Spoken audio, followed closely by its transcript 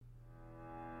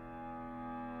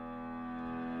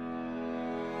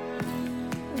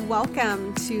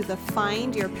Welcome to the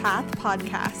Find Your Path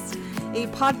podcast, a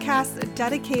podcast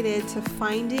dedicated to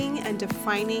finding and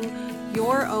defining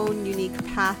your own unique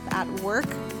path at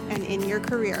work and in your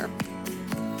career.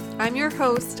 I'm your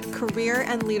host, career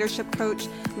and leadership coach,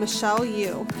 Michelle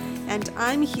Yu, and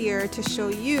I'm here to show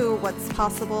you what's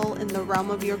possible in the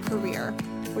realm of your career,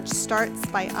 which starts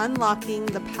by unlocking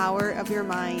the power of your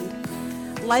mind.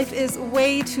 Life is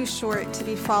way too short to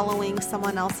be following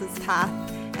someone else's path,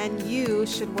 and you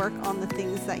should work on the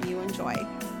things that you enjoy.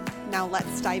 Now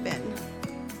let's dive in.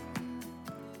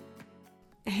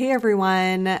 Hey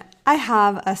everyone, I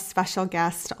have a special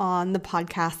guest on the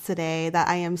podcast today that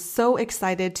I am so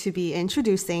excited to be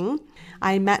introducing.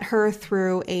 I met her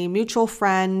through a mutual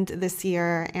friend this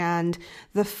year, and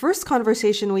the first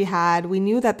conversation we had, we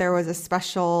knew that there was a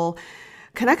special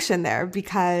connection there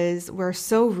because we're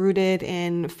so rooted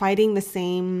in fighting the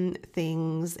same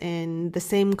things, in the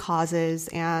same causes.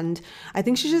 And I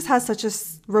think she just has such a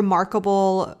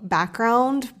remarkable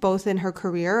background, both in her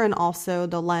career and also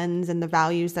the lens and the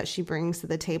values that she brings to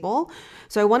the table.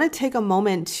 So I want to take a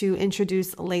moment to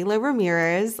introduce Layla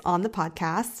Ramirez on the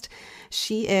podcast.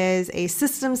 She is a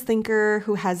systems thinker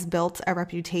who has built a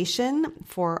reputation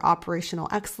for operational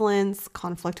excellence,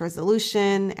 conflict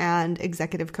resolution, and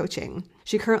executive coaching.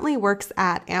 She currently works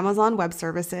at Amazon Web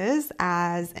Services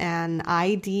as an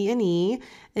ID&E,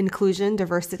 Inclusion,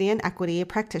 Diversity, and Equity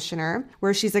practitioner,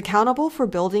 where she's accountable for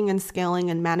building and scaling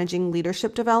and managing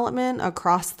leadership development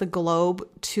across the globe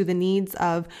to the needs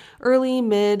of early,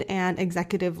 mid, and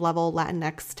executive level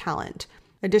Latinx talent.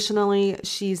 Additionally,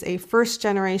 she's a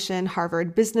first-generation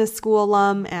Harvard Business School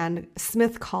alum and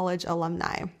Smith College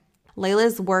alumni.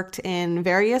 Layla's worked in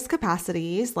various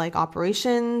capacities like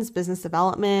operations, business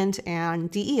development,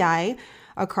 and DEI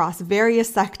across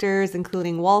various sectors,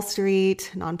 including Wall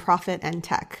Street, nonprofit, and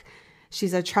tech.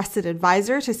 She's a trusted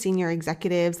advisor to senior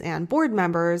executives and board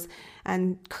members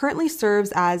and currently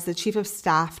serves as the chief of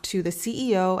staff to the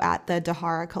CEO at the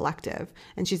Dahara Collective,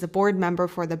 and she's a board member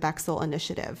for the Bexel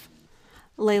Initiative.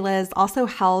 Layla has also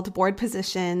held board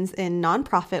positions in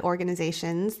nonprofit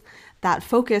organizations that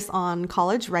focus on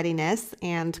college readiness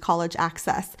and college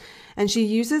access, and she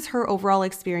uses her overall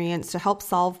experience to help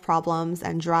solve problems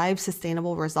and drive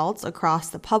sustainable results across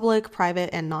the public, private,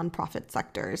 and nonprofit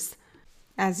sectors.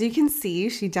 As you can see,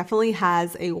 she definitely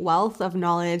has a wealth of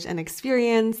knowledge and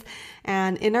experience,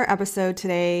 and in our episode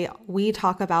today, we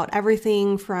talk about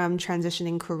everything from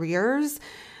transitioning careers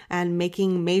and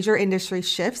making major industry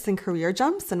shifts and career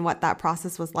jumps and what that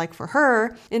process was like for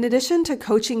her, in addition to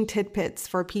coaching tidbits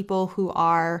for people who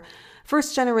are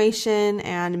first generation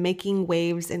and making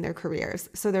waves in their careers.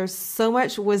 So there's so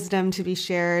much wisdom to be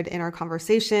shared in our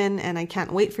conversation, and I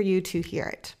can't wait for you to hear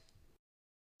it.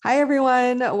 Hi,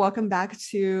 everyone. Welcome back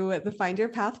to the Find Your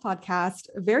Path podcast.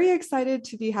 Very excited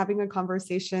to be having a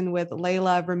conversation with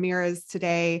Layla Ramirez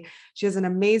today. She has an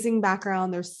amazing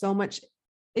background. There's so much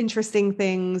interesting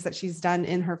things that she's done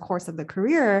in her course of the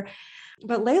career.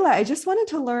 But Layla, I just wanted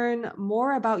to learn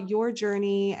more about your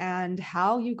journey and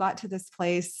how you got to this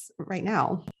place right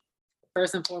now.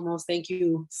 First and foremost, thank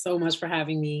you so much for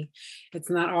having me. It's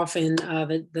not often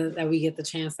that we get the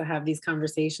chance to have these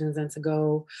conversations and to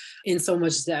go in so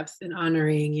much depth in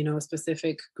honoring, a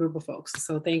specific group of folks.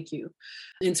 So thank you.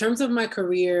 In terms of my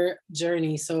career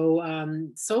journey, so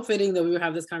fitting that we would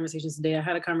have this conversation today. I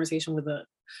had a conversation with a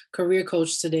career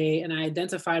coach today, and I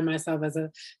identified myself as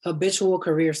a habitual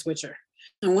career switcher.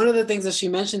 And one of the things that she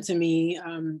mentioned to me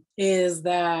is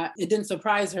that it didn't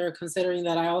surprise her, considering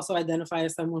that I also identify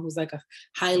as someone who's like a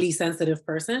highly sensitive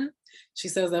person. She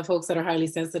says that folks that are highly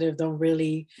sensitive don't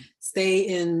really stay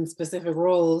in specific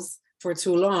roles for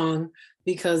too long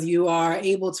because you are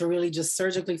able to really just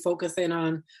surgically focus in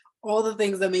on all the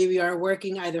things that maybe aren't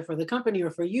working either for the company or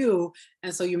for you.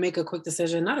 And so you make a quick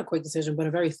decision, not a quick decision, but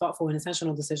a very thoughtful and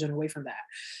intentional decision away from that.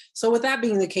 So with that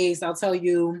being the case, I'll tell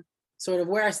you sort of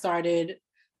where I started,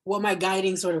 what my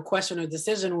guiding sort of question or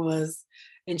decision was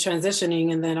in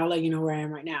transitioning, and then I'll let you know where I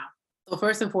am right now. So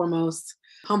first and foremost,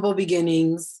 humble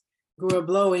beginnings, grew up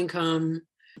low income,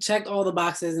 checked all the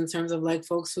boxes in terms of like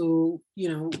folks who,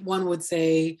 one would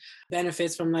say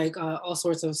benefits from like all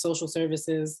sorts of social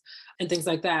services and things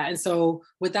like that. And so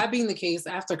with that being the case,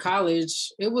 after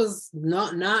college, it was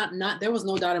not there was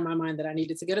no doubt in my mind that I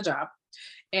needed to get a job.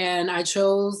 And I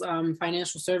chose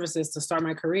financial services to start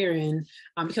my career in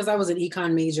because I was an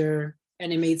econ major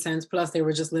and it made sense. Plus they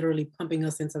were just literally pumping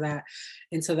us into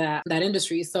that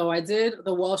industry. So I did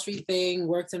the Wall Street thing,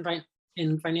 worked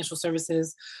in financial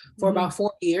services for about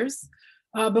 4 years.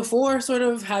 Before sort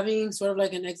of having sort of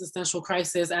like an existential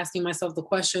crisis, asking myself the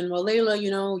question, well, Layla,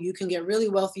 you can get really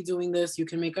wealthy doing this. You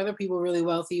can make other people really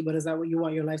wealthy, but is that what you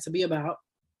want your life to be about?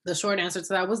 The short answer to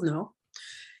that was no.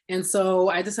 And so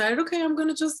I decided, okay, I'm going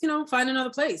to just, find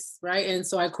another place. Right. And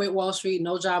so I quit Wall Street,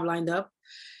 no job lined up.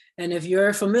 And if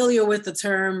you're familiar with the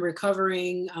term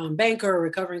recovering banker or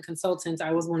recovering consultant,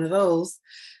 I was one of those.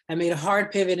 I made a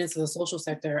hard pivot into the social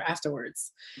sector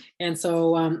afterwards. And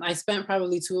so I spent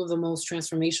probably two of the most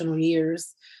transformational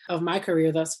years of my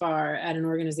career thus far at an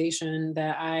organization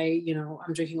that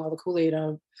I'm drinking all the Kool-Aid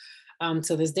of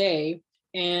to this day.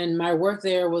 And my work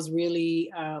there was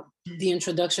really the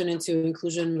introduction into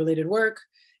inclusion related work,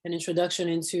 an introduction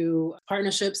into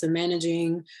partnerships and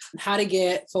managing how to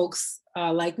get folks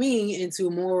like me into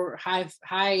more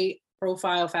high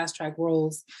profile, fast track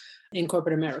roles in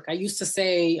corporate America. I used to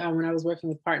say when I was working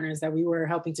with partners that we were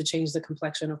helping to change the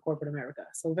complexion of corporate America.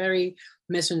 So very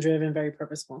mission driven, very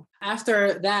purposeful.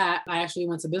 After that, I actually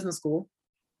went to business school.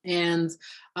 And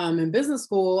in business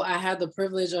school, I had the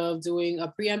privilege of doing a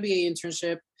pre-MBA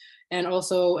internship and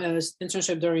also an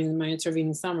internship during my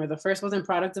intervening summer. The first was in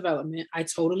product development. I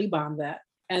totally bombed that.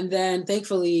 And then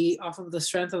thankfully, off of the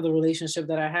strength of the relationship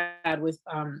that I had with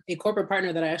a corporate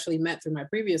partner that I actually met through my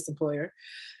previous employer,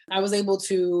 I was able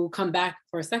to come back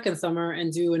for a second summer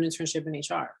and do an internship in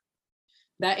HR.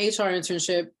 That HR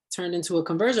internship turned into a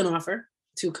conversion offer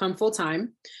to come full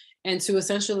time and to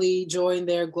essentially join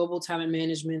their global talent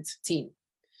management team.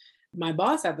 My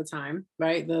boss at the time,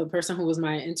 right, the person who was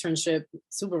my internship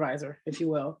supervisor, if you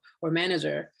will, or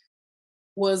manager,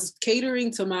 was catering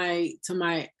to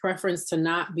my preference to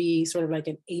not be sort of like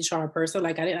an HR person.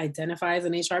 Like I didn't identify as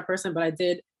an HR person, but I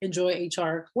did enjoy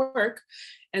HR work.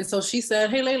 And so she said,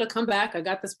 hey, Layla, come back. I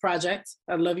got this project.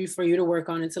 I'd love for you to work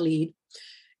on and to lead.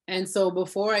 And so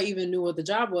before I even knew what the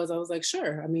job was, I was like,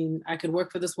 sure. I mean, I could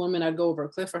work for this woman. I'd go over a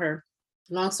cliff for her.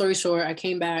 Long story short, I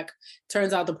came back.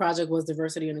 Turns out the project was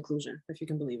diversity and inclusion, if you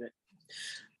can believe it.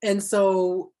 And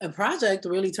so a project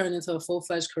really turned into a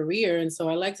full-fledged career. And so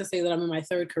I like to say that I'm in my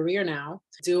third career now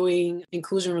doing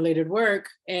inclusion related work,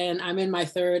 and I'm in my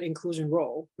third inclusion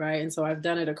role, right? And so I've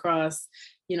done it across,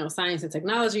 science and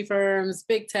technology firms,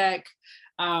 big tech,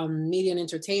 media and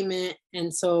entertainment.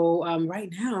 And so right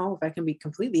now, if I can be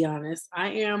completely honest, I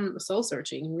am soul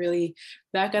searching, really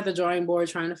back at the drawing board,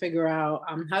 trying to figure out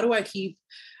how do I keep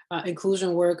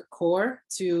inclusion work core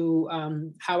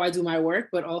to how I do my work,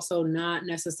 but also not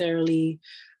necessarily,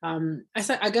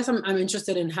 I guess I'm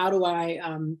interested in how do I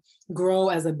grow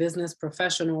as a business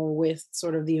professional with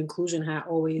sort of the inclusion hat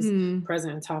always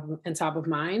present and top of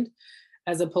mind,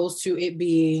 as opposed to it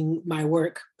being my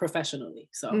work professionally.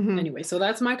 So anyway, so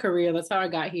that's my career. That's how I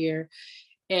got here.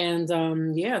 And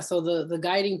so the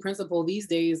guiding principle these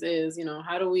days is,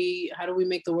 how do we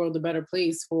make the world a better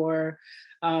place for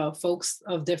folks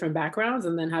of different backgrounds,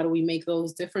 and then how do we make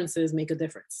those differences make a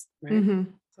difference, right?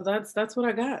 So that's what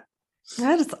I got.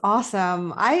 That is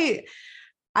awesome. I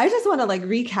just want to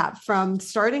recap from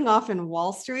starting off in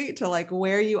Wall Street to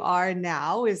where you are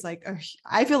now is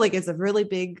I feel like it's a really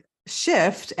big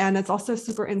shift, and it's also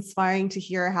super inspiring to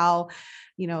hear how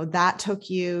that took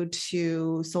you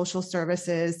to social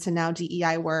services to now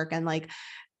DEI work, and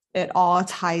it all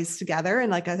ties together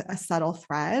in a subtle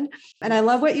thread. And I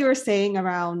love what you were saying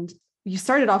around, you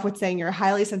started off with saying you're a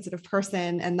highly sensitive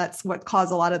person, and that's what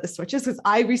caused a lot of the switches, because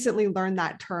I recently learned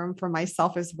that term for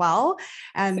myself as well.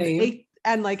 And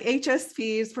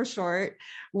HSPs for short,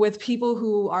 with people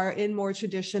who are in more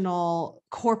traditional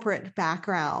corporate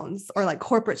backgrounds or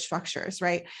corporate structures,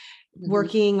 right?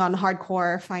 Working on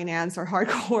hardcore finance or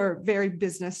hardcore, very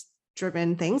business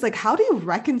driven things. How do you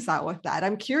reconcile with that?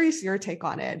 I'm curious your take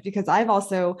on it, because I've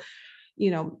also,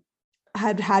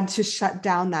 had to shut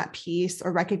down that piece,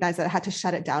 or recognize that I had to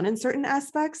shut it down in certain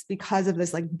aspects because of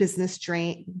this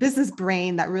business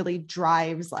brain that really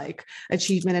drives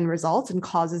achievement and results and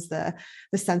causes the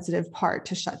sensitive part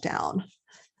to shut down.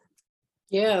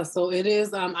 Yeah, so it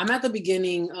is, I'm at the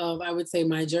beginning of, I would say,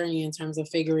 my journey in terms of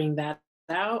figuring that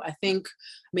out. I think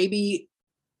maybe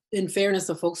in fairness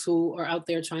to folks who are out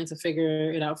there trying to figure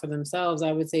it out for themselves,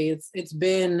 I would say it's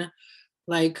been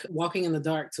like walking in the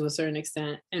dark to a certain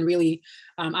extent. And really,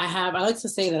 I like to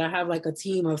say that I have a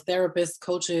team of therapists,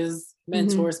 coaches,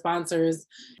 mentors, sponsors.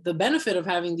 The benefit of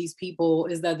having these people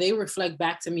is that they reflect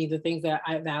back to me the things that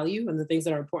I value and the things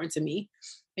that are important to me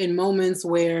in moments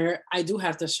where I do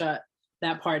have to shut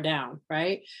that part down,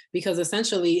 right? Because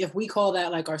essentially, if we call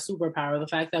that our superpower, the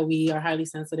fact that we are highly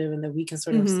sensitive and that we can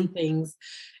sort of see things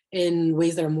in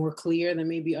ways that are more clear than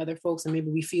maybe other folks, and maybe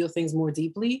we feel things more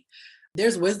deeply,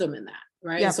 there's wisdom in that,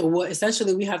 right? Yep. So what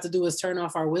essentially we have to do is turn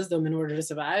off our wisdom in order to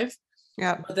survive.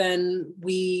 Yeah. But then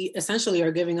we essentially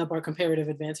are giving up our comparative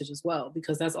advantage as well,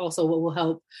 because that's also what will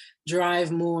help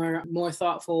drive more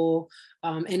thoughtful,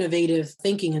 innovative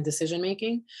thinking and decision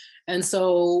making. And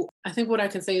so I think what I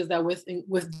can say is that with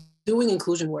doing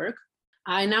inclusion work,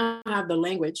 I now have the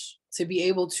language to be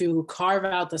able to carve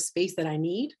out the space that I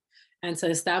need and to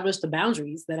establish the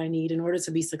boundaries that I need in order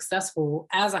to be successful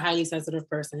as a highly sensitive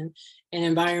person in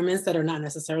environments that are not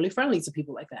necessarily friendly to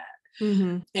people like that.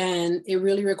 Mm-hmm. And it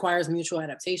really requires mutual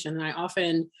adaptation. And I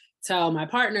often tell my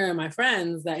partner and my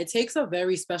friends that it takes a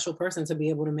very special person to be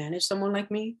able to manage someone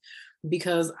like me,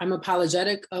 because I'm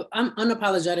unapologetic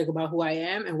about who I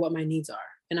am and what my needs are.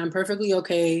 And I'm perfectly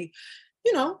okay,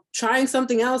 trying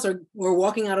something else or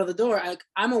walking out of the door.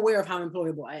 I'm aware of how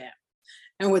employable I am.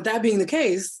 And with that being the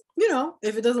case,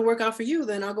 if it doesn't work out for you,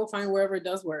 then I'll go find wherever it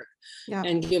does work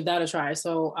and give that a try.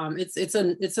 So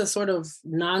it's a sort of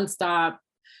nonstop.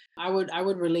 I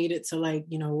would relate it to like,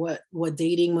 what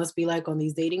dating must be like on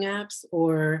these dating apps,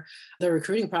 or the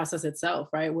recruiting process itself,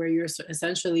 right? Where you're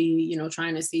essentially,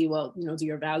 trying to see, well, do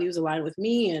your values align with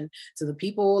me, and do the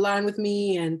people align with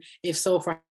me? And if so,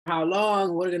 for how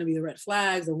long? What are going to be the red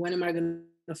flags? And when am I going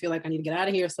to feel like I need to get out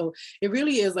of here? So it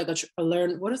really is like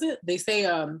what is it? They say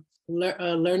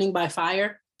learning by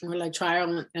fire, or like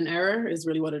trial and error is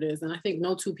really what it is. And I think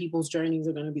no two people's journeys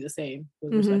are going to be the same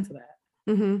with respect to that.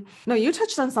 Mm-hmm. No, you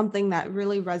touched on something that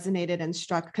really resonated and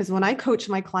struck, because when I coach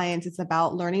my clients, it's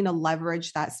about learning to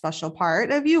leverage that special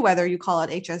part of you, whether you call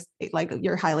it HS, like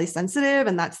you're highly sensitive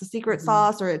and that's the secret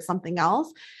sauce, or it's something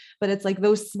else. But it's like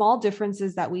those small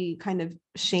differences that we kind of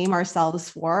shame ourselves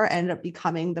for end up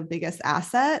becoming the biggest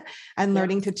asset, and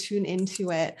learning to tune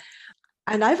into it.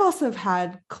 And I've also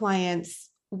had clients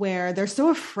where they're so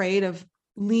afraid of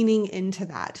leaning into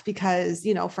that because,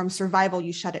 from survival,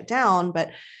 you shut it down.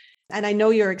 And I know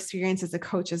your experience as a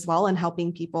coach as well, and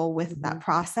helping people with that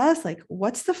process. Like,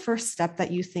 what's the first step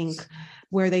that you think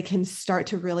where they can start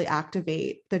to really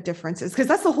activate the differences? Because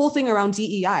that's the whole thing around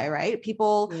DEI, right?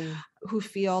 People who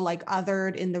feel like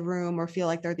othered in the room, or feel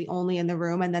like they're the only in the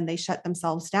room, and then they shut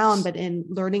themselves down. But in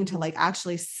learning to like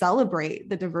actually celebrate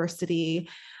the diversity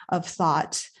of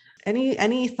thought,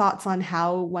 any thoughts on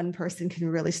how one person can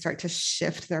really start to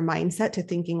shift their mindset to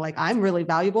thinking like, I'm really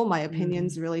valuable, my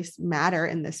opinions really matter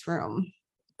in this room?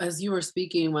 As you were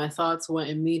speaking, my thoughts went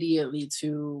immediately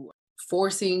to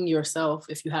forcing yourself,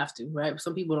 if you have to, right?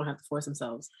 Some people don't have to force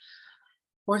themselves.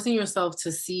 Forcing yourself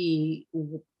to see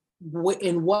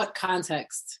in what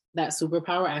context that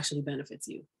superpower actually benefits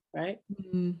you, right?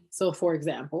 So for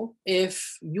example,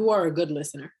 if you are a good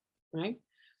listener, right?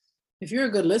 If you're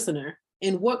a good listener,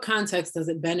 in what context does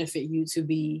it benefit you to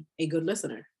be a good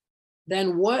listener?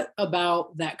 Then what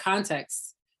about that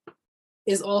context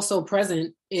is also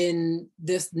present in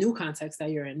this new context that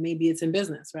you're in? Maybe it's in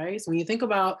business, right? So when you think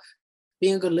about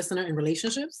being a good listener in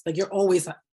relationships, like you'll always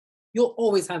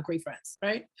have great friends,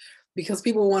 right? Because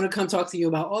people want to come talk to you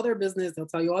about all their business. They'll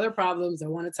tell you all their problems. They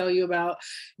want to tell you about,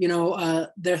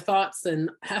 their thoughts and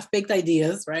half-baked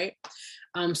ideas, right?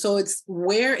 So it's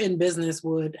where in business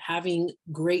would having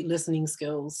great listening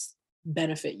skills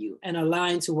benefit you and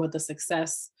align to what the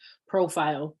success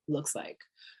profile looks like.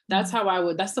 That's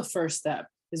that's the first step,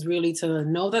 is really to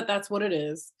know that that's what it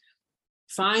is,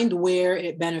 find where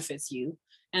it benefits you,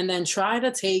 and then try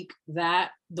to take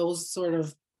those sort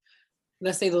of,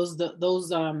 let's say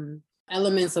those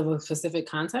elements of a specific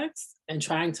context, and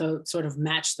trying to sort of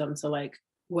match them to like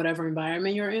whatever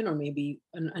environment you're in, or maybe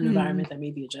an environment that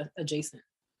may be adjacent.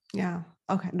 Yeah.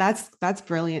 Okay. That's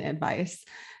brilliant advice.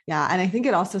 Yeah. And I think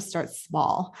it also starts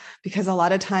small, because a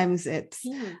lot of times it's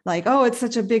like, oh, it's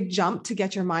such a big jump to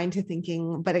get your mind to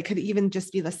thinking, but it could even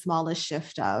just be the smallest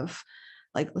shift of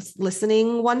like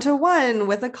listening one-to-one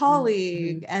with a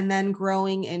colleague, and then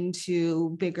growing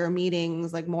into bigger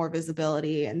meetings, like more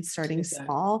visibility, and starting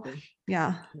small.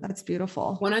 Yeah. That's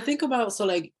beautiful. When I think about, so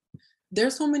like,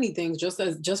 there's so many things,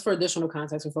 just for additional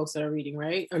context for folks that are reading,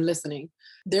 right? Or listening.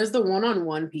 There's the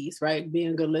one-on-one piece, right?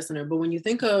 Being a good listener. But when you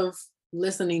think of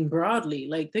listening broadly,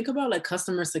 like think about like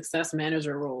customer success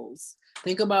manager roles.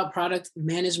 Think about product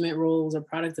management roles or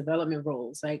product development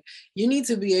roles. Like you need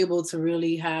to be able to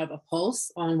really have a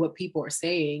pulse on what people are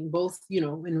saying, both,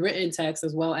 in written text,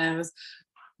 as well as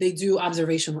they do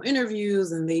observational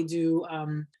interviews, and they do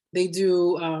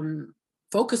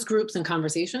focus groups and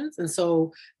conversations. And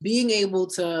so being able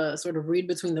to sort of read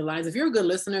between the lines, if you're a good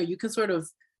listener, you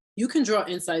can draw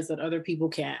insights that other people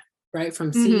can't, right?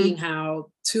 From seeing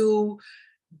how two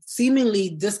seemingly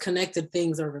disconnected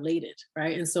things are related,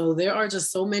 right? And so there are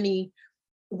just so many,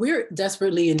 we're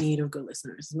desperately in need of good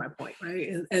listeners, is my point,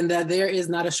 right? And that there is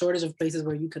not a shortage of places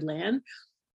where you could land.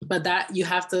 but that you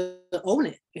have to own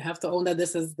it. You have to own that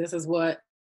this is what,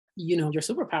 your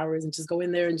superpower is, and just go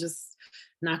in there and just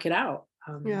knock it out.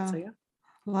 Yeah. So yeah.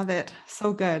 Love it.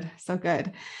 So good. So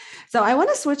good. So I want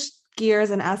to switch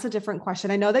gears and ask a different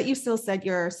question. I know that you still said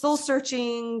you're soul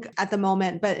searching at the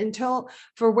moment, but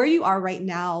for where you are right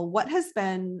now, what has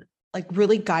been like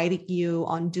really guiding you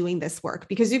on doing this work?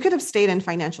 Because you could have stayed in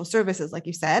financial services, like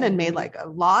you said, and made like a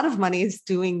lot of money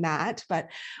doing that. But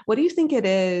what do you think it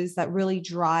is that really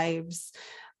drives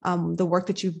the work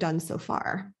that you've done so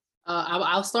far?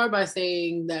 I'll start by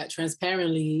saying that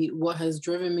transparently, what has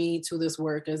driven me to this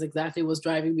work is exactly what's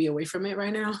driving me away from it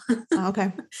right now.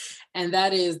 Okay. And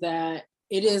that is that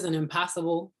it is an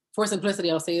impossible, for simplicity,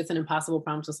 I'll say it's an impossible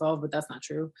problem to solve, but that's not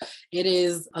true. It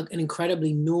is an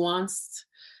incredibly nuanced,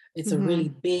 it's a really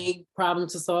big problem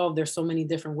to solve. There's so many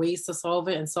different ways to solve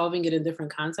it, and solving it in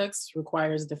different contexts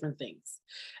requires different things.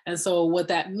 And so what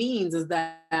that means is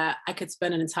that I could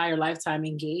spend an entire lifetime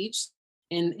engaged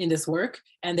in this work,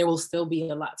 and there will still be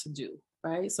a lot to do,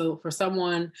 right? So for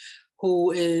someone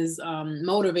who is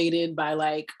motivated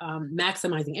by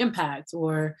maximizing impact,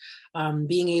 or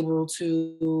being able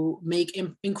to make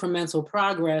incremental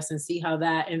progress and see how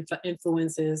that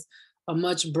influences a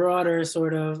much broader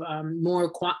sort of more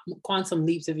quantum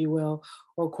leaps, if you will,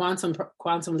 or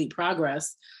quantum leap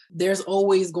progress, there's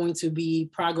always going to be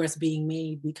progress being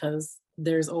made, because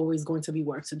there's always going to be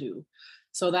work to do.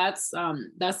 So that's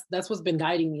what's been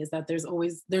guiding me, is that there's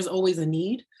always a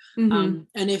need. And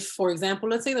if, for example,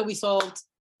 let's say that we solved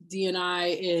D&I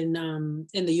in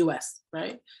the US,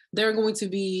 right? There are going to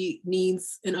be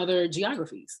needs in other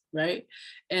geographies, right?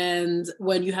 And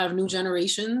when you have new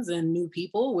generations and new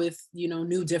people with,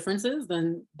 new differences,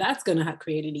 then that's going to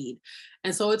create a need.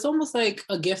 And so it's almost like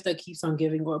a gift that keeps on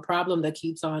giving, or a problem that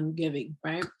keeps on giving,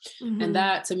 right? And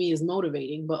that to me is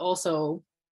motivating. But also,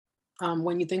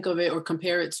 when you think of it or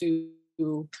compare it to,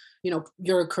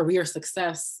 your career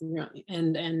success,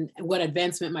 and what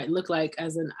advancement might look like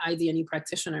as an ID&E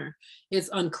practitioner, it's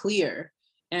unclear.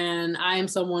 And I am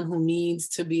someone who needs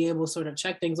to be able to sort of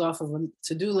check things off of a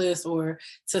to-do list, or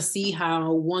to see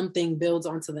how one thing builds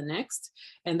onto the next.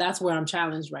 And that's where I'm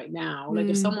challenged right now. Like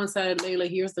if someone said, Layla,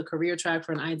 here's the career track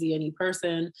for an ID&E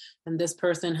person, and this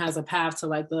person has a path to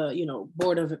like the,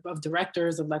 board of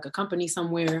directors of like a company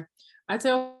somewhere, I'd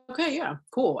say, okay, yeah,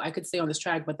 cool. I could stay on this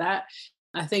track, but that,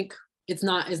 I think it's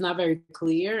not very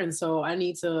clear. And so I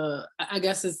need to, I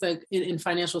guess it's like in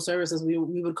financial services, we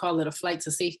would call it a flight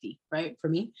to safety, right? For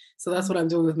me. So that's what I'm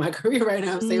doing with my career right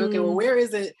now. I'm saying, okay, well, where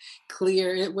is it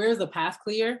clear? Where is the path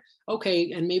clear?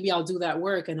 Okay. And maybe I'll do that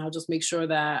work, and I'll just make sure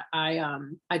that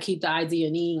I keep the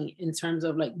ID&E in terms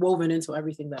of like woven into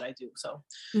everything that I do. So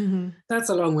that's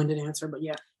a long-winded answer, but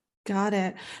yeah. Got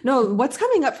it. No, what's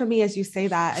coming up for me as you say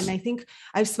that, and I think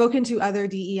I've spoken to other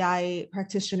DEI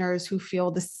practitioners who feel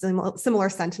the similar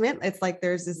sentiment. It's like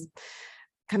there's this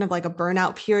kind of like a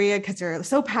burnout period because they're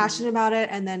so passionate about it,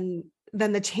 and then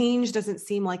the change doesn't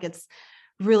seem like it's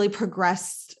really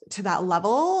progressed to that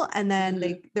level, and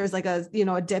then there's like a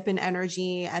dip in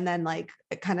energy, and then like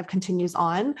it kind of continues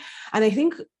on. And I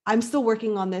think I'm still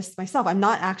working on this myself. I'm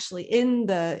not actually in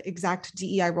the exact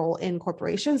DEI role in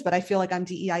corporations, but I feel like I'm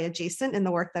DEI adjacent in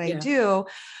the work that I do.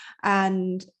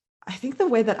 And I think the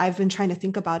way that I've been trying to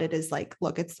think about it is like,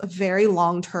 look, it's a very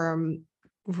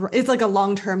it's like a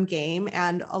long-term game.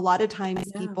 And a lot of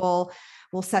times people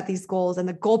will set these goals, and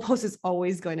the goalpost is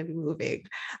always going to be moving.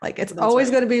 Like it's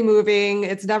always going to be moving.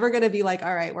 It's never going to be like,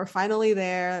 all right, we're finally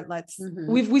there.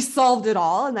 We solved it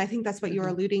all. And I think that's what you're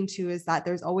alluding to, is that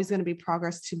there's always going to be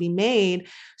progress to be made.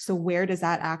 So where does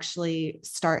that actually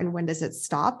start, and when does it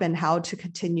stop, and how to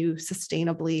continue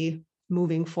sustainably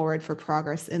moving forward for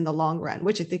progress in the long run,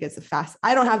 which I think is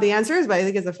I don't have the answers, but I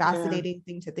think it's a fascinating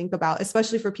thing to think about,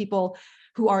 especially for people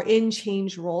who are in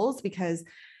change roles, because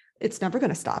it's never going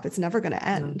to stop. It's never going to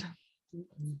end.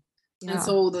 And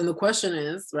so then the question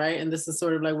is, right, and this is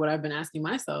sort of like what I've been asking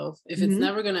myself, if it's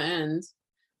never going to end,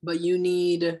 but you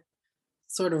need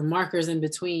sort of markers in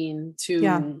between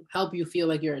to help you feel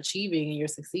like you're achieving and you're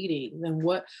succeeding, then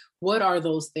what are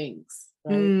those things,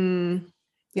 right?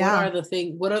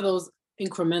 What are those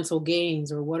incremental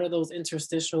gains, or what are those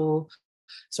interstitial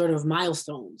sort of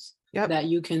milestones that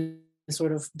you can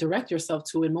sort of direct yourself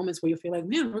to in moments where you feel like,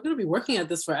 man, we're going to be working at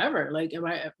this forever. Like,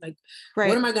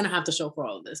 what am I going to have to show for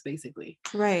all of this, basically?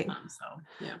 Right.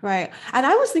 Right. And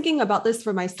I was thinking about this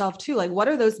for myself too. Like, what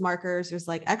are those markers? There's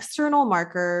like external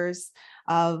markers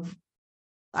of,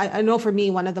 I know for me,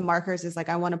 one of the markers is like,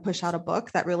 I want to push out a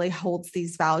book that really holds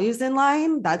these values in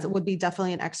line. That would be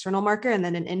definitely an external marker. And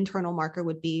then an internal marker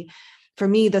would be for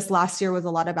me, this last year was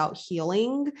a lot about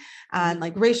healing and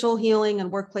like racial healing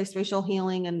and workplace racial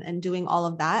healing and doing all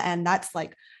of that. And that's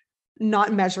like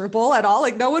not measurable at all.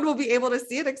 Like no one will be able to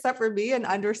see it except for me, and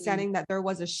understanding that there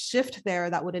was a shift there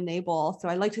that would enable. So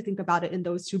I like to think about it in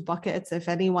those two buckets. If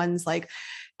anyone's like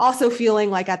also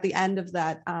feeling like at the end of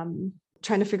that,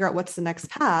 trying to figure out what's the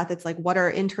next path, it's like, what are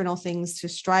internal things to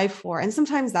strive for? And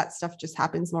sometimes that stuff just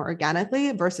happens more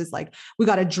organically versus like, we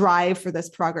got to drive for this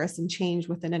progress and change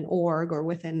within an org or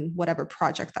within whatever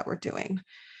project that we're doing.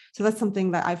 So that's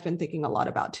something that I've been thinking a lot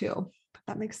about too.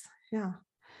 That makes sense.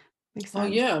 Oh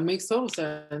yeah, it makes total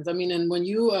sense. I mean, and when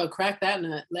you crack that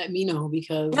nut, let me know,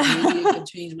 because maybe it could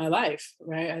change my life,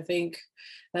 right? I think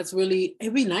that's really,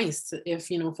 it'd be nice if,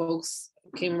 you know, folks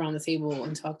came around the table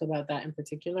and talked about that in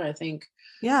particular. I think,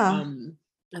 I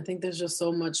think there's just so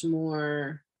much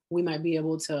more we might be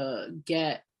able to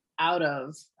get out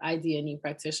of ID&E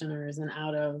practitioners and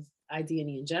out of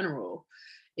ID&E in general,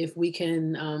 if we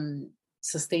can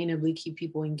sustainably keep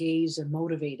people engaged and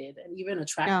motivated and even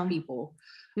attract people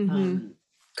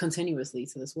continuously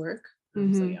to this work.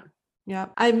 So yeah. Yeah.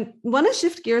 I want to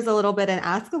shift gears a little bit and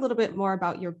ask a little bit more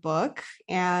about your book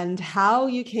and how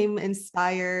you came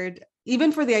inspired,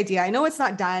 even for the idea. I know it's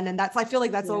not done. And I feel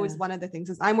like that's always one of the things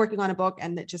is I'm working on a book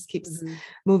and it just keeps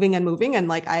moving and moving. And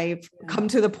like, I've come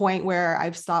to the point where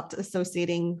I've stopped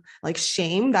associating like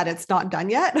shame that it's not done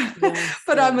yet,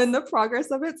 but I'm in the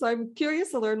progress of it. So I'm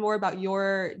curious to learn more about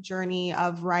your journey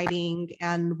of writing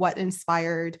and what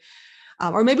inspired,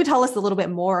 or maybe tell us a little bit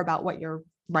more about what you're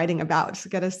writing about.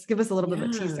 Give us a little bit of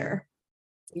a teaser.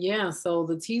 Yeah, so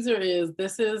the teaser is,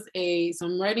 so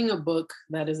I'm writing a book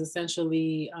that is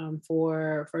essentially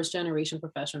for first generation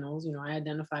professionals. You know, I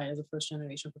identify as a first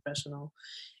generation professional,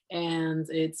 and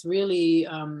it's really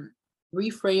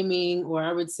reframing, or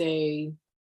I would say,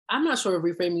 I'm not sure if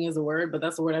reframing is a word, but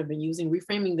that's the word I've been using,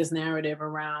 reframing this narrative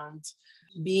around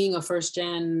being a first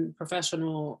gen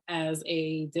professional as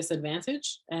a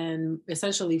disadvantage, and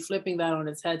essentially flipping that on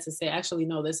its head to say, actually,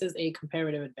 no, this is a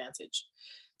comparative advantage.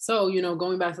 So, you know,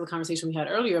 going back to the conversation we had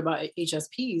earlier about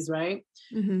HSPs, right?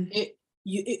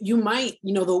 You might,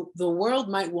 you know, the world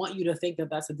might want you to think that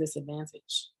that's a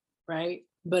disadvantage, right?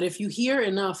 But if you hear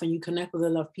enough and you connect with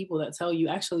enough people that tell you,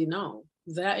 actually, no,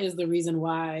 that is the reason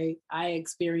why I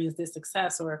experience this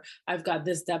success, or I've got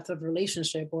this depth of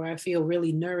relationship, or I feel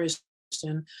really nourished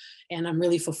and I'm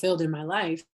really fulfilled in my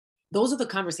life. Those are the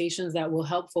conversations that will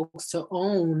help folks to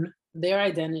own their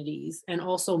identities and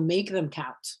also make them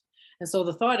count. And so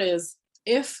the thought is,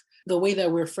 if the way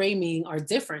that we're framing our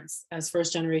difference as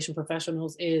first generation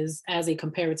professionals is as a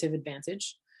comparative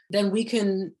advantage, then we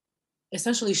can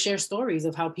essentially share stories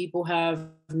of how people have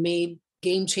made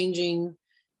game-changing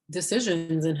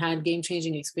decisions and had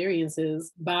game-changing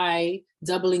experiences by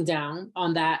doubling down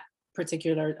on that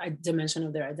particular dimension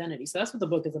of their identity. So that's what the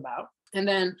book is about. And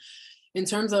then in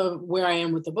terms of where I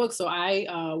am with the book, so I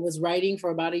was writing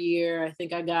for about a year. I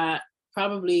think I got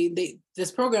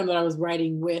this program that I was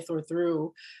writing with or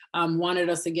through wanted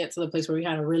us to get to the place where we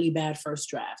had a really bad first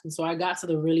draft. And so I got to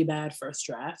the really bad first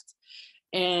draft.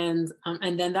 And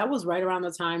then that was right around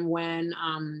the time when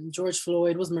George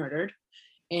Floyd was murdered.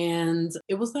 And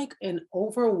it was like an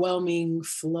overwhelming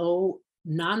flow,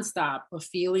 nonstop of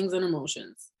feelings and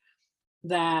emotions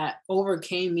that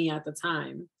overcame me at the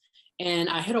time. And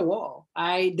I hit a wall.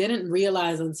 I didn't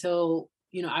realize until,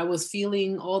 you know, I was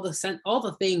feeling all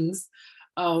the things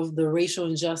of the racial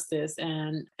injustice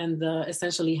and the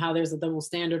essentially how there's a double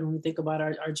standard when we think about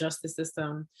our justice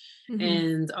system,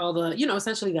 and all the, you know,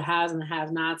 essentially the haves and the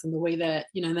have-nots, and the way that,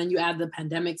 you know, and then you add the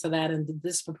pandemic to that and the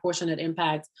disproportionate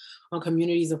impact on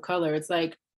communities of color. It's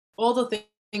like all the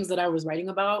things that I was writing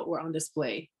about were on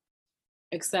display,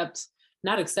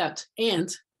 and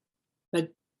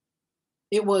like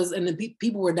it was, and the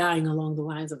people were dying along the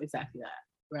lines of exactly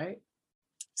that, right?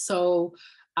 So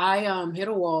I hit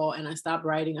a wall and I stopped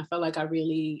writing. I felt like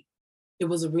it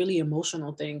was a really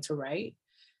emotional thing to write.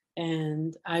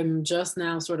 And I'm just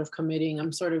now sort of committing.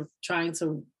 I'm sort of trying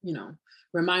to, you know,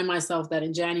 remind myself that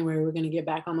in January, we're going to get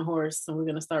back on the horse and we're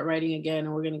going to start writing again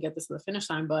and we're going to get this to the finish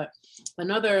line. But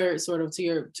another sort of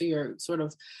to your sort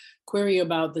of query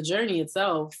about the journey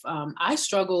itself, I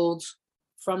struggled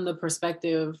from the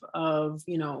perspective of,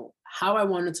 you know, how I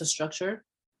wanted to structure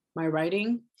my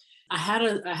writing. I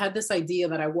had this idea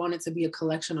that I wanted to be a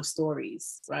collection of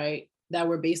stories, right? That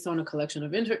were based on a collection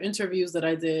of interviews that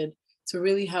I did to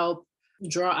really help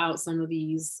draw out some of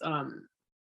these,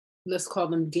 let's call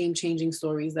them game-changing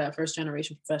stories that first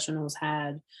generation professionals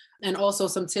had. And also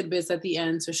some tidbits at the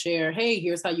end to share, hey,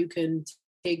 here's how you can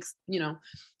take, you know,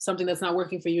 something that's not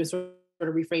working for you, sort of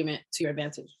reframe it to your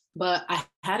advantage. But I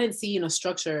hadn't seen a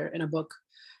structure in a book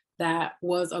that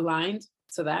was aligned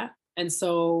to that. And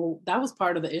so that was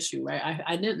part of the issue, right?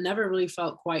 I didn't never really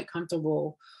felt quite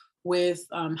comfortable with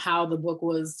how the book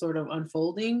was sort of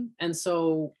unfolding. And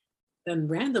so then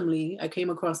randomly I came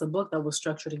across a book that was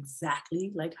structured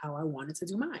exactly like how I wanted to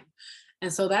do mine.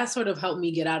 And so that sort of helped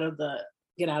me get out of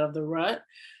the rut.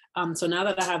 So now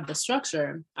that I have the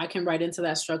structure, I can write into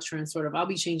that structure and sort of, I'll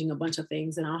be changing a bunch of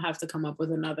things and I'll have to come up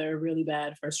with another really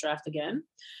bad first draft again,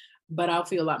 but I'll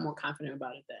feel a lot more confident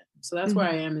about it then. So that's where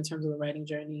I am in terms of the writing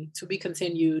journey, to be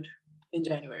continued in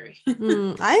January.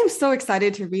 I am so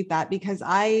excited to read that because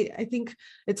I think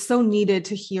it's so needed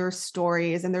to hear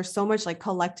stories, and there's so much like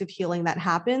collective healing that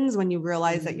happens when you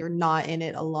realize that you're not in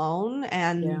it alone.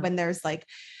 And when there's like,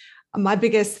 my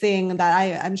biggest thing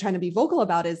that I'm trying to be vocal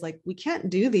about is like, we can't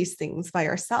do these things by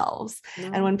ourselves.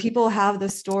 No. And when people have the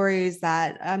stories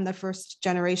that I'm the first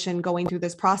generation going through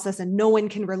this process and no one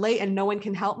can relate and no one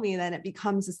can help me, then it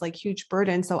becomes this like huge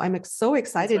burden. So I'm so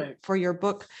excited for your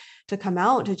book to come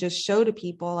out, to just show to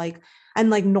people like, and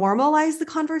like normalize the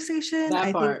conversation.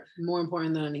 That part, more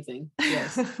important than anything.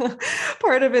 Yes.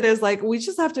 Part of it is like, we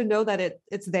just have to know that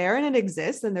it's there and it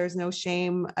exists and there's no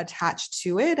shame attached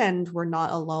to it. And we're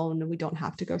not alone and we don't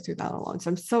have to go through that alone. So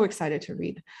I'm so excited to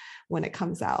read when it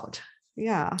comes out.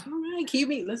 Yeah. All right. Keep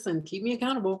me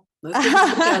accountable. Let's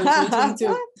get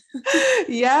this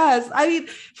Yes. I mean,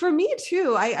 for me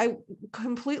too, I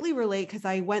completely relate because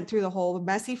I went through the whole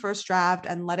messy first draft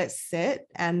and let it sit.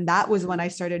 And that was when I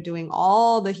started doing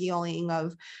all the healing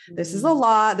of this is a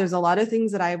lot. There's a lot of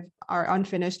things that are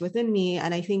unfinished within me.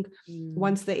 And I think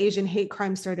once the Asian hate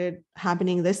crime started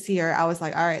happening this year, I was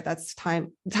like, all right, that's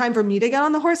time for me to get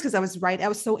on the horse. Cause I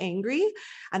was so angry.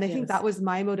 And I think that was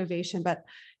my motivation. But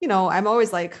you know, I'm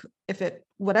always like,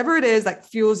 whatever it is that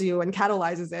fuels you and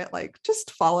catalyzes it, like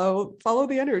just follow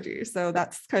the energy. So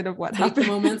that's kind of what happened. Take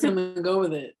the momentum and go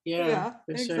with it. Yeah,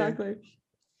 exactly.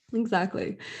 Sure.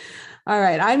 Exactly. All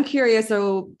right. I'm curious.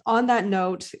 So on that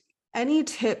note, any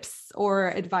tips or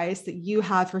advice that you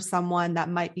have for someone that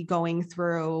might be going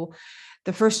through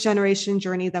the first generation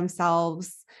journey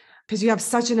themselves? Because you have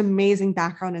such an amazing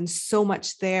background and so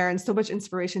much there and so much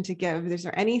inspiration to give. Is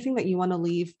there anything that you want to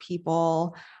leave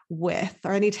people with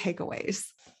or any takeaways?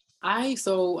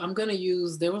 I'm going to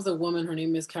use, there was a woman, her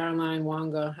name is Caroline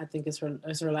Wanga, I think is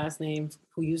her last name,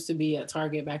 who used to be at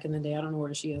Target back in the day. I don't know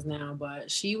where she is now, but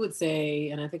she would say,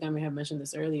 and I think I may have mentioned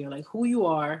this earlier, like who you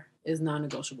are is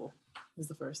non-negotiable is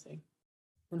the first thing.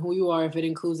 And who you are, if it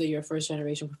includes that you're a first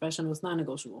generation professional, it's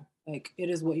non-negotiable. Like it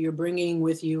is what you're bringing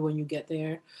with you when you get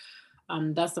there.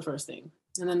 That's the first thing.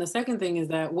 And then the second thing is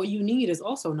that what you need is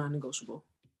also non-negotiable.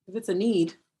 If it's a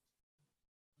need,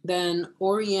 then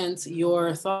orient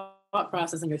your thought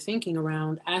process and your thinking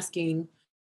around asking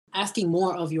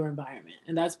more of your environment.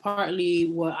 And that's partly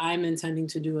what I'm intending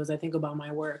to do as I think about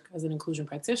my work as an inclusion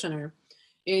practitioner.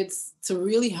 It's to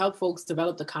really help folks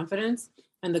develop the confidence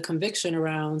and the conviction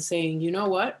around saying, you know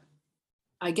what,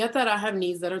 I get that I have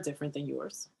needs that are different than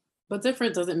yours, but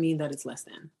different doesn't mean that it's less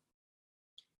than.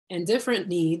 And different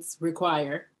needs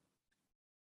require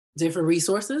different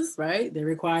resources, right? They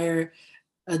require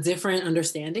a different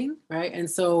understanding, right?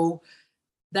 And so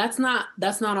that's not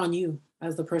on you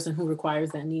as the person who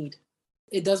requires that need.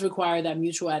 It does require that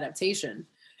mutual adaptation.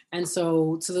 And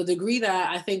so to the degree that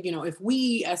I think, you know, if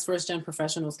we as first gen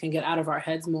professionals can get out of our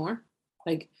heads more,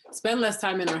 like spend less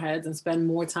time in our heads and spend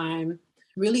more time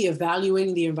really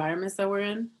evaluating the environments that we're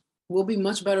in, we'll be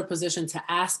much better positioned to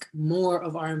ask more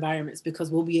of our environments because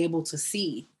we'll be able to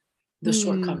see the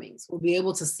shortcomings. We'll be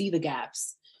able to see the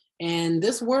gaps. And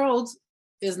this world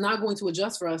is not going to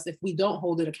adjust for us if we don't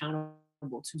hold it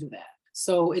accountable to do that.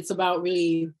 So it's about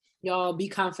really, y'all be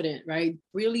confident, right?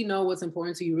 Really know what's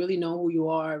important to you, really know who you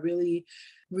are, really,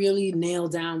 really nail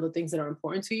down the things that are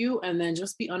important to you, and then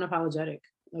just be unapologetic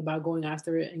about going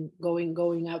after it and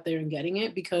going out there and getting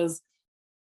it, because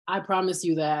I promise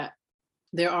you that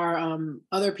there are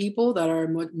other people that are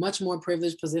much more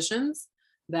privileged positions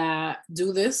that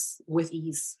do this with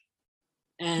ease,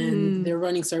 and they're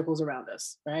running circles around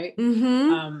us, right?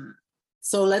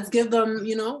 So let's give them,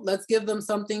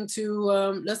 something to,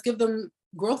 let's give them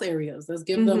growth areas. Let's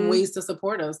give them ways to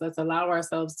support us. Let's allow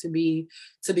ourselves to be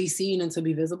seen and to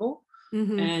be visible.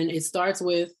 And it starts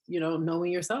with,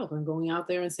 knowing yourself and going out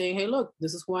there and saying, hey, look,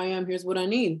 this is who I am. Here's what I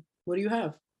need. What do you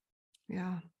have?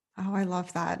 Yeah. Oh, I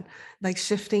love that. Like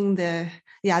shifting the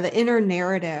inner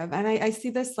narrative. And I see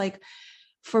this like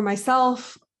for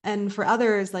myself and for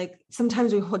others, like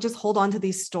sometimes we just hold on to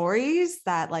these stories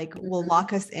that like will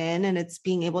lock us in, and it's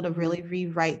being able to really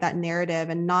rewrite that narrative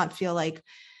and not feel like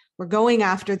we're going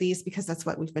after these because that's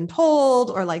what we've been told,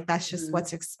 or like that's just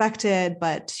what's expected,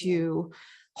 but to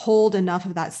hold enough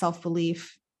of that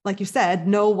self-belief, like you said,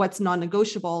 know what's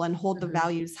non-negotiable and hold the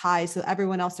values high so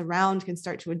everyone else around can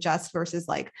start to adjust versus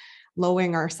like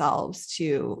lowering ourselves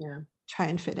to try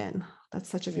and fit in. That's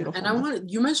such a beautiful. And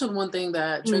you mentioned one thing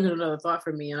that triggered another thought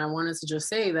for me. And I wanted to just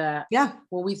say that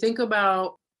when we think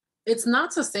about, it's not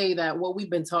to say that what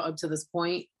we've been taught up to this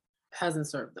point hasn't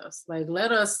served us. Like,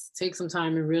 let us take some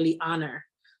time and really honor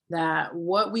that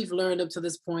what we've learned up to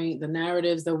this point, the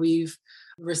narratives that we've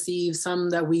received, some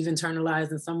that we've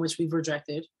internalized and some which we've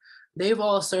rejected, they've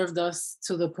all served us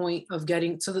to the point of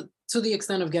getting to the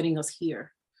extent of getting us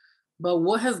here. But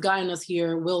what has gotten us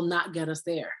here will not get us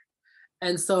there.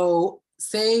 And so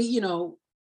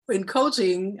in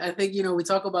coaching, I think, we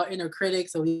talk about inner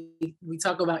critics, so we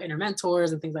talk about inner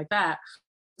mentors and things like that.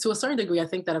 To a certain degree, I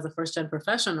think that as a first-gen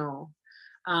professional,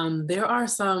 there are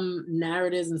some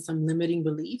narratives and some limiting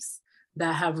beliefs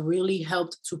that have really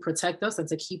helped to protect us and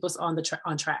to keep us on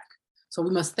track. So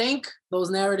we must thank those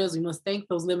narratives. We must thank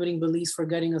those limiting beliefs for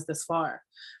getting us this far.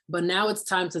 But now it's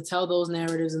time to tell those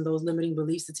narratives and those limiting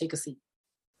beliefs to take a seat,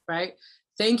 right?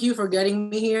 Thank you for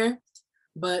getting me here,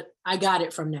 but I got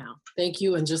it from now. Thank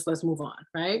you, and just let's move on,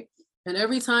 right? And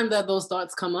every time that those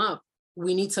thoughts come up,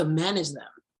 we need to manage them,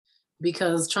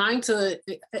 because trying to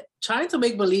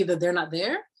make believe that they're not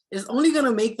there is only going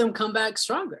to make them come back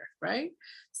stronger, right?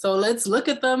 So let's look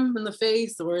at them in the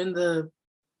face or in the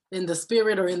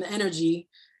spirit or in the energy,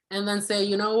 and then say,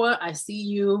 you know what? I see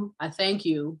you. I thank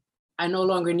you. I no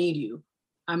longer need you.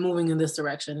 I'm moving in this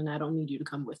direction and I don't need you to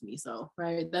come with me. So,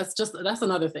 right. That's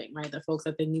another thing, right? That folks,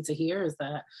 I think, need to hear is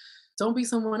that don't be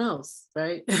someone else,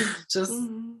 right? Just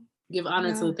give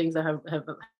honor to the things that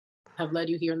have led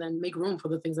you here, and then make room for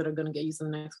the things that are going to get you to the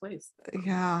next place.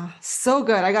 Yeah. So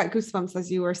good. I got goosebumps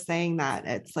as you were saying that.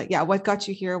 It's like, what got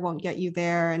you here won't get you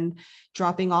there, and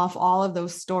dropping off all of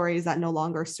those stories that no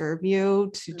longer serve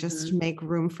you to just make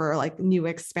room for like new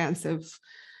expansive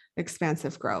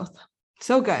growth.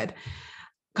 So good.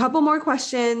 Couple more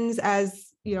questions, as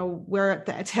we're at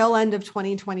the tail end of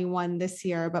 2021 this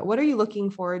year, but what are you looking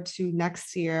forward to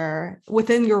next year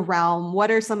within your realm?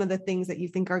 What are some of the things that you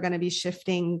think are going to be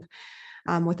shifting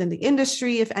within the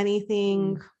industry, if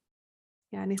anything?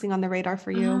 Anything on the radar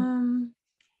for you?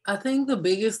 I think the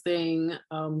biggest thing,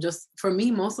 just for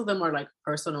me, most of them are like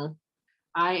personal.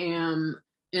 I am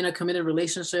in a committed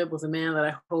relationship with a man that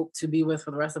I hope to be with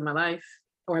for the rest of my life,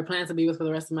 or I plan to be with for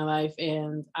the rest of my life.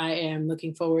 And I am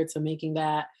looking forward to making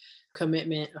that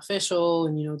commitment official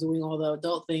and, doing all the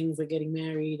adult things like getting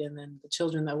married and then the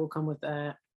children that will come with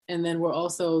that. And then we're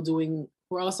also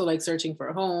like searching for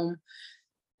a home.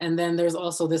 And then there's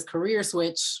also this career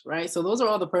switch, right? So those are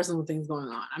all the personal things going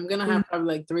on. I'm going to have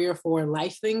probably like 3 or 4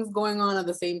 life things going on at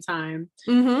the same time,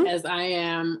 as I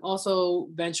am also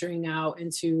venturing out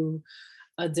into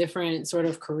a different sort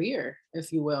of career,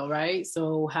 if you will, right?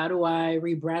 So how do I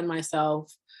rebrand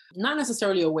myself, not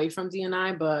necessarily away from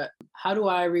D&I, but how do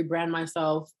I rebrand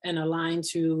myself and align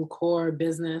to core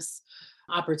business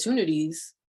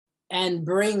opportunities and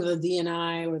bring the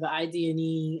D&I or the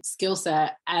ID&E skill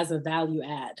set as a value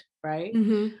add, right?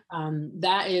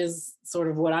 That is sort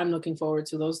of what I'm looking forward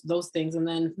to, those things. And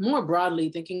then more broadly,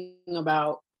 thinking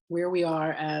about where we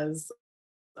are as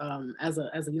a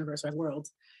universe or as a world.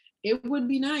 It would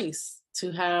be nice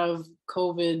to have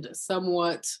COVID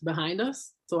somewhat behind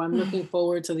us. So I'm looking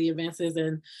forward to the advances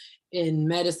in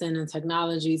medicine and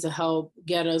technology to help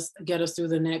get us through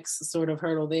the next sort of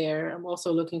hurdle there. I'm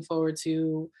also looking forward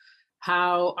to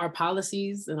how our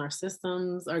policies and our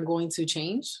systems are going to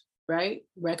change, right?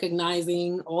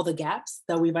 Recognizing all the gaps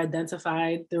that we've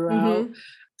identified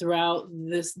throughout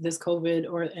this COVID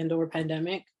or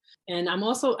pandemic.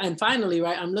 And finally,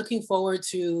 right, I'm looking forward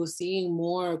to seeing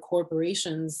more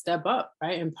corporations step up,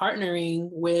 right, and partnering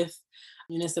with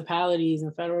municipalities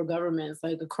and federal governments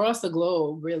like across the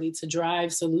globe, really, to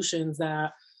drive solutions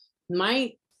that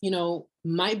might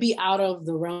be out of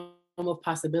the realm of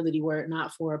possibility were it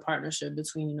not for a partnership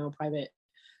between,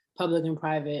 public and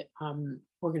private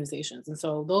organizations. And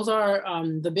so those are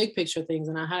the big picture things.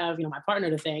 And I have, my partner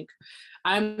to thank.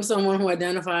 I'm someone who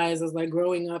identifies as like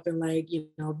growing up in like,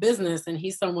 business, and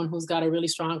he's someone who's got a really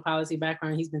strong policy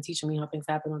background. He's been teaching me how things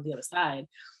happen on the other side.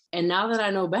 And now that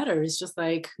I know better, it's just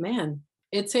like, man,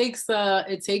 it takes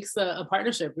a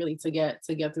partnership really to get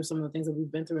through some of the things that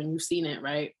we've been through. And you've seen it,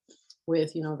 right?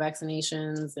 With,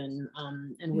 vaccinations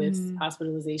and with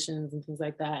hospitalizations and things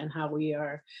like that, and how we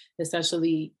are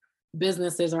essentially,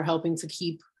 businesses are helping to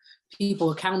keep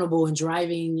people accountable and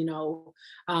driving,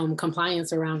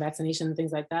 compliance around vaccination and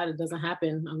things like that. It doesn't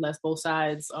happen unless both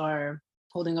sides are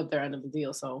holding up their end of the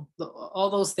deal. So all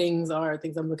those things are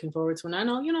things I'm looking forward to. And I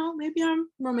know, maybe I'm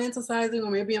romanticizing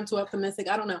or maybe I'm too optimistic.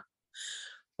 I don't know.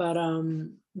 But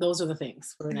those are the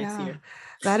things for next year.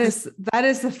 That is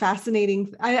the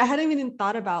fascinating. I hadn't even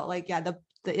thought about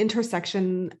the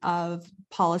intersection of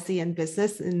policy and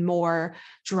business and more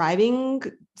driving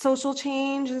social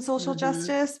change and social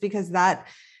justice, because that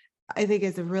I think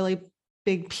is a really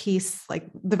big piece. Like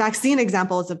the vaccine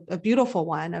example is a beautiful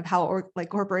one of how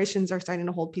corporations are starting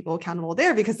to hold people accountable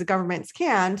there because the governments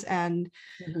can't. And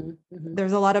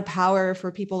there's a lot of power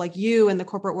for people like you in the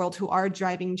corporate world who are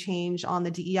driving change on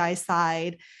the DEI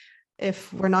side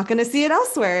if we're not going to see it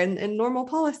elsewhere in normal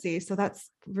policy. So that's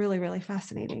really, really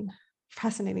fascinating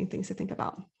things to think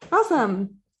about.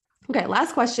 Awesome. Okay.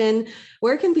 Last question.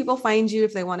 Where can people find you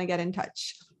if they want to get in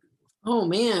touch? Oh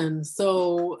man.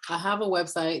 So I have a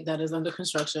website that is under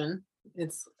construction.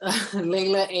 It's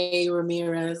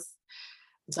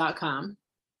LeilaARamirez.com.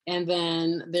 And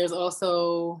then there's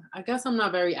also, I guess I'm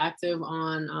not very active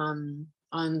on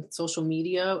social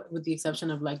media with the exception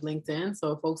of like LinkedIn.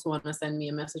 So if folks want to send me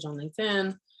a message on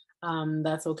LinkedIn,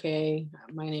 that's okay.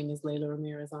 My name is Leila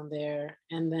Ramirez on there.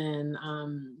 And then,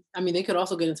 they could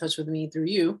also get in touch with me through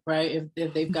you, right?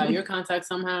 If they've got your contact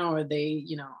somehow, or they,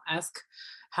 ask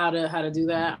how to do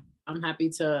that, I'm happy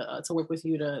to work with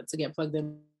you to get plugged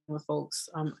in with folks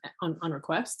on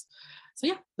request. So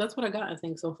yeah, that's what I got, I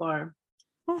think, so far.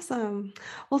 Awesome.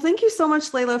 Well, thank you so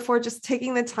much, Leila, for just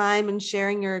taking the time and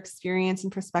sharing your experience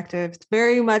and perspective. It's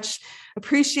very much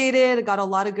appreciated. I got a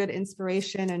lot of good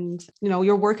inspiration, and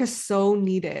your work is so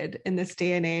needed in this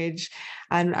day and age.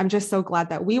 And I'm just so glad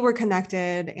that we were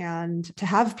connected and to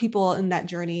have people in that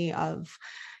journey of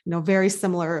very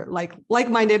similar,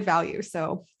 like-minded values.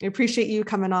 So I appreciate you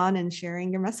coming on and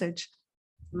sharing your message.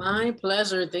 My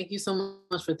pleasure. Thank you so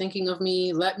much for thinking of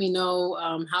me. Let me know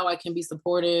how I can be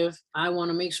supportive. I want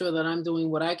to make sure that I'm doing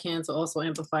what I can to also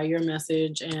amplify your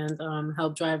message and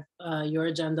help drive your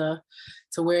agenda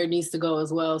to where it needs to go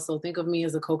as well. So think of me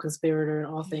as a co-conspirator in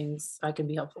all things I can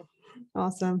be helpful.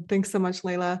 Awesome. Thanks so much,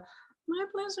 Leila. My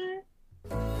pleasure.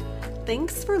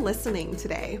 Thanks for listening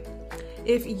today.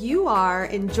 If you are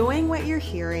enjoying what you're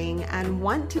hearing and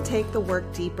want to take the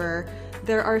work deeper,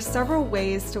 there are several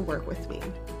ways to work with me.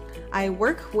 I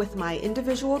work with my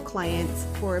individual clients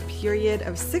for a period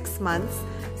of 6 months,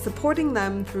 supporting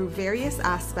them through various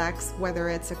aspects, whether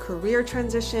it's a career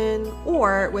transition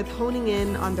or with honing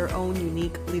in on their own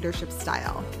unique leadership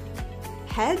style.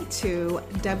 Head to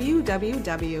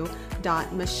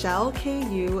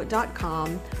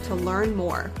www.michelleku.com to learn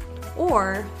more,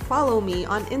 or follow me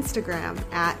on Instagram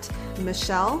at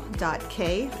michelle.k.yu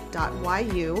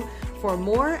for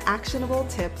more actionable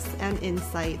tips and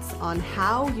insights on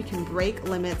how you can break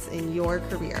limits in your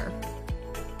career.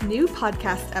 New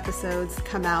podcast episodes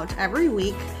come out every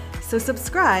week, so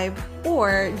subscribe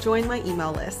or join my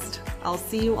email list. I'll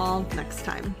see you all next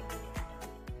time.